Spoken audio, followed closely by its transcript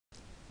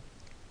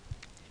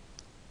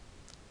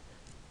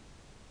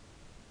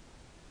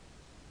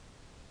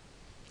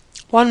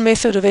One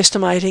method of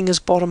estimating is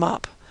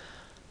bottom-up.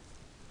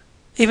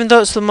 Even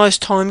though it's the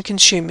most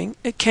time-consuming,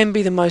 it can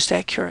be the most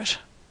accurate.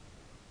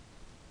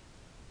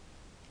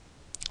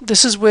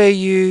 This is where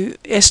you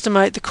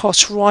estimate the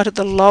costs right at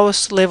the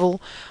lowest level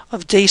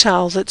of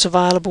detail that's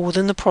available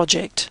within the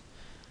project.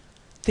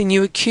 Then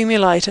you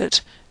accumulate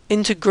it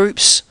into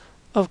groups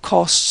of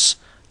costs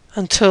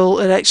until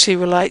it actually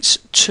relates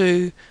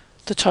to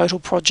the total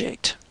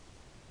project.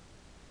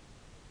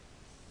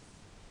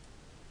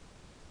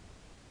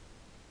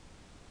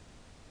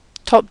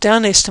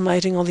 Top-down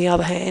estimating, on the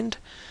other hand,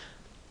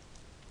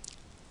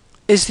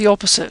 is the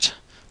opposite.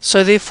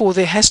 So therefore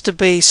there has to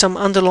be some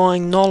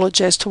underlying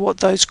knowledge as to what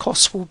those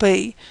costs will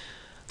be.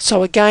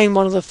 So again,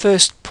 one of the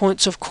first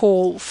points of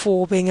call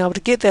for being able to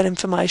get that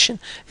information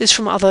is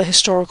from other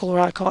historical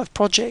or archive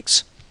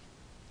projects.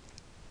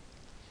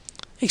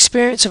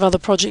 Experience of other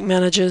project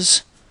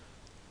managers,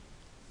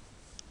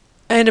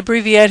 and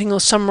abbreviating or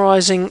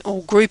summarising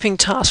or grouping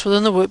tasks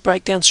within the work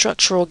breakdown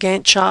structure or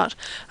Gantt chart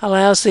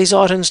allows these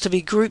items to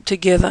be grouped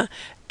together,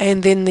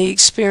 and then the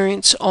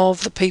experience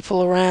of the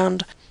people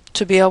around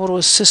to be able to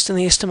assist in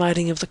the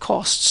estimating of the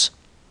costs.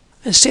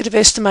 Instead of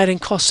estimating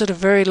costs at a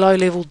very low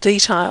level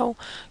detail,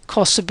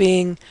 costs are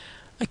being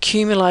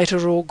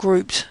accumulated or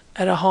grouped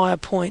at a higher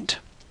point.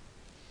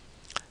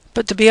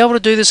 But to be able to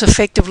do this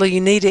effectively,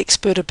 you need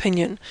expert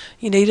opinion.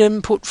 You need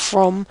input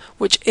from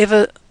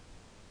whichever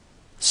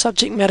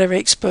subject matter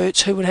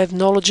experts who would have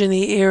knowledge in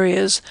the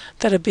areas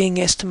that are being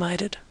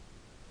estimated.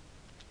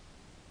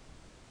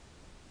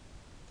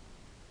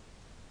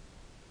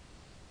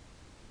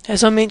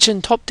 As I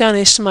mentioned, top-down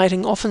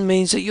estimating often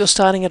means that you're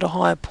starting at a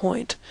higher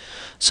point.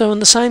 So in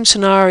the same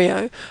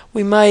scenario,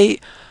 we may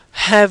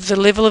have the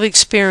level of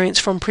experience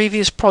from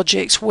previous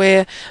projects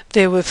where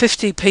there were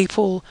 50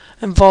 people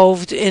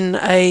involved in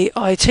a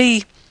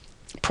IT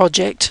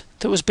project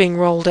that was being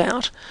rolled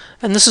out,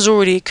 and this has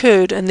already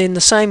occurred, and then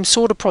the same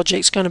sort of project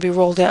is going to be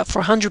rolled out for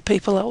 100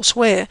 people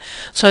elsewhere.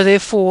 So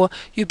therefore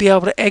you'd be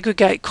able to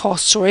aggregate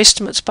costs or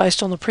estimates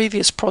based on the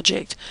previous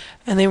project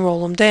and then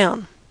roll them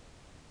down.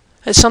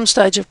 At some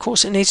stage, of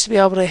course, it needs to be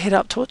able to head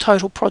up to a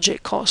total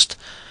project cost.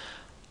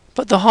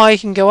 But the higher you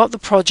can go up the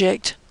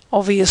project,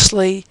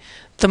 obviously,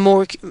 the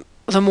more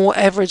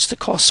average the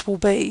costs will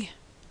be.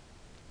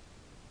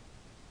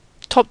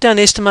 Top-down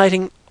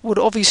estimating would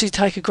obviously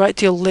take a great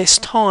deal less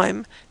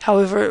time,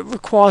 however it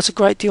requires a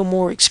great deal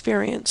more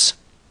experience.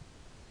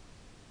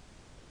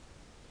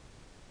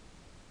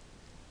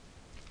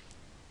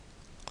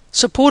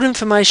 Support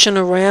information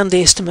around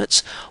the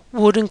estimates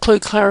would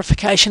include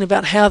clarification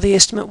about how the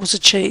estimate was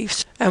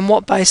achieved and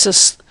what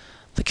basis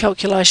the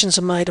calculations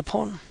are made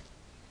upon.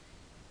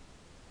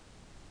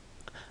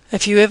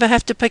 If you ever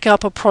have to pick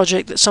up a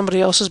project that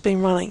somebody else has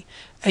been running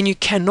and you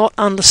cannot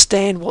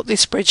understand what their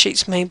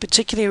spreadsheets mean,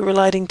 particularly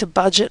relating to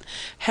budget,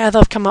 how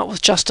they've come up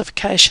with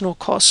justification or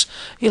costs,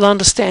 you'll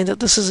understand that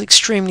this is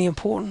extremely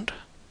important.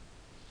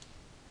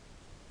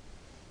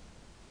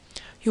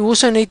 You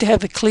also need to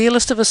have a clear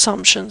list of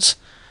assumptions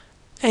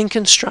and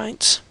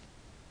constraints.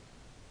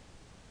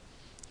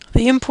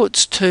 The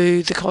inputs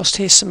to the cost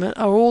estimate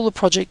are all the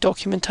project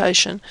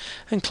documentation,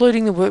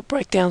 including the work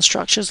breakdown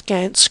structures,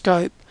 Gantt,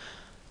 scope,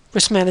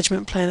 risk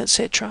management plan,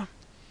 etc.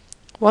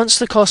 Once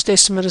the cost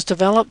estimate is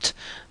developed,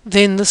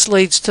 then this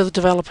leads to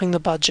developing the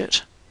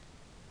budget.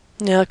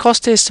 Now,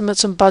 cost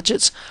estimates and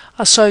budgets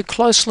are so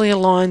closely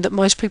aligned that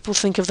most people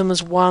think of them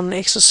as one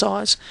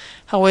exercise.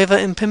 However,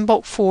 in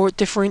PMBOK 4 it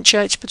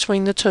differentiates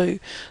between the two,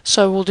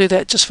 so we'll do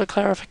that just for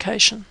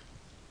clarification.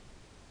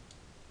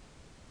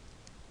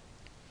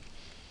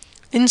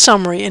 In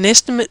summary, an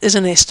estimate is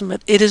an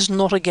estimate. It is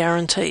not a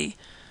guarantee.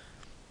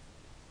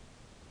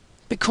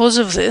 Because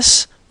of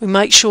this, we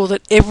make sure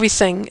that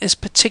everything is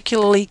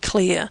particularly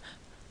clear.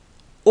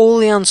 All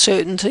the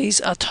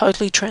uncertainties are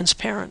totally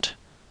transparent.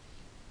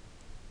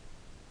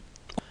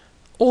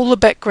 All the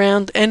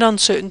background and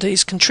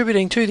uncertainties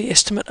contributing to the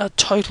estimate are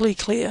totally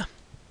clear.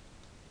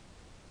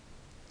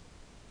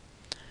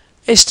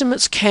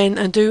 Estimates can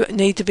and do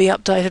need to be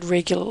updated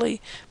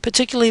regularly,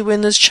 particularly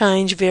when there's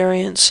change,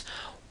 variance,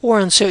 or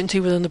uncertainty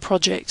within the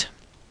project.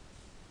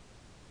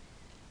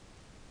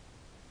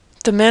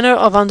 The manner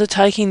of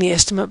undertaking the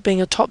estimate,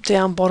 being a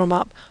top-down,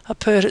 bottom-up, a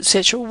PERT,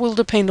 etc., will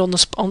depend on the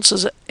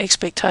sponsor's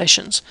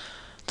expectations,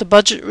 the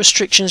budget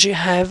restrictions you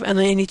have, and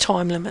any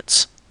time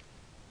limits.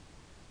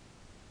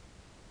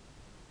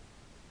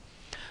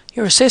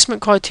 Your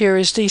assessment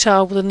criteria is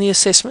detailed within the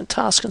assessment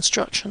task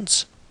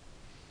instructions.